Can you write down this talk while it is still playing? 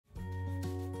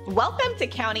Welcome to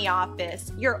County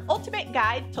Office, your ultimate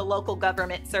guide to local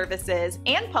government services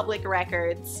and public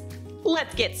records.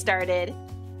 Let's get started.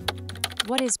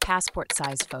 What is passport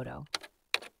size photo?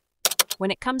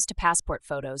 When it comes to passport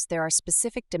photos, there are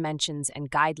specific dimensions and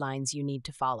guidelines you need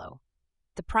to follow.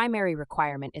 The primary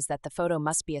requirement is that the photo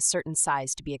must be a certain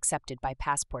size to be accepted by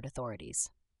passport authorities.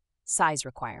 Size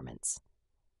requirements.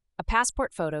 A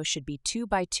passport photo should be 2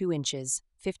 by 2 inches,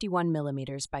 51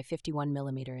 millimeters by 51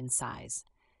 millimeter in size.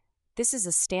 This is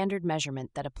a standard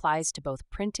measurement that applies to both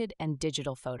printed and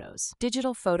digital photos.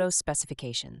 Digital photo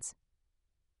specifications.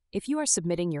 If you are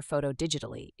submitting your photo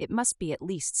digitally, it must be at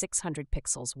least 600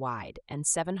 pixels wide and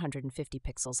 750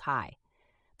 pixels high.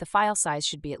 The file size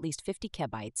should be at least 50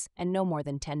 KB and no more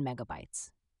than 10 megabytes.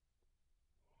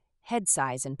 Head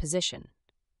size and position.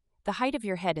 The height of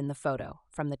your head in the photo,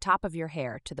 from the top of your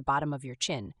hair to the bottom of your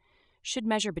chin, should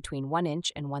measure between 1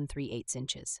 inch and 1/3/8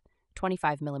 inches,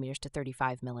 25 millimeters to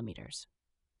 35 millimeters.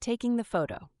 Taking the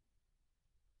photo.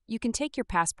 You can take your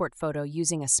passport photo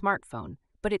using a smartphone,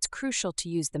 but it's crucial to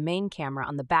use the main camera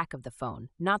on the back of the phone,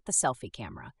 not the selfie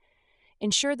camera.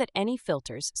 Ensure that any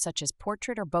filters, such as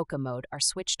portrait or bokeh mode, are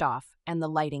switched off and the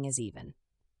lighting is even.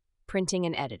 Printing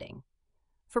and editing.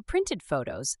 For printed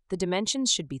photos, the dimensions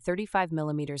should be 35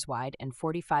 millimeters wide and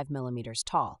 45 millimeters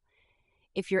tall.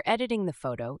 If you're editing the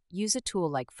photo, use a tool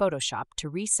like Photoshop to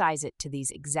resize it to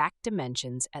these exact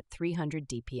dimensions at 300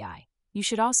 dpi. You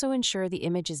should also ensure the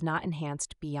image is not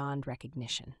enhanced beyond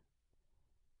recognition.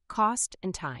 Cost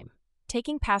and time.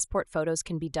 Taking passport photos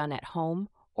can be done at home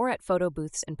or at photo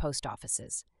booths and post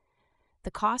offices.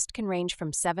 The cost can range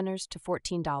from $7 to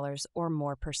 $14 or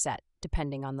more per set,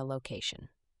 depending on the location.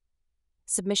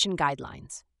 Submission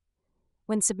guidelines.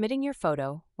 When submitting your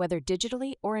photo, whether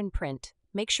digitally or in print,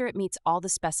 make sure it meets all the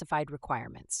specified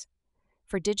requirements.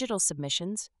 For digital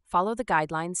submissions, follow the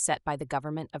guidelines set by the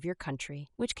government of your country,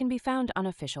 which can be found on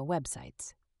official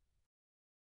websites.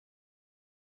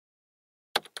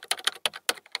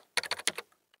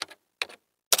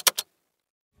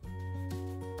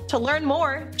 To learn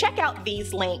more, check out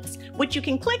these links, which you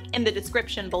can click in the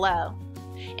description below.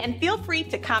 And feel free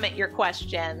to comment your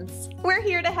questions. We're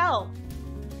here to help.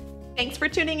 Thanks for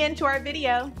tuning in to our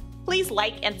video. Please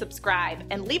like and subscribe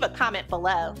and leave a comment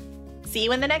below. See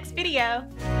you in the next video.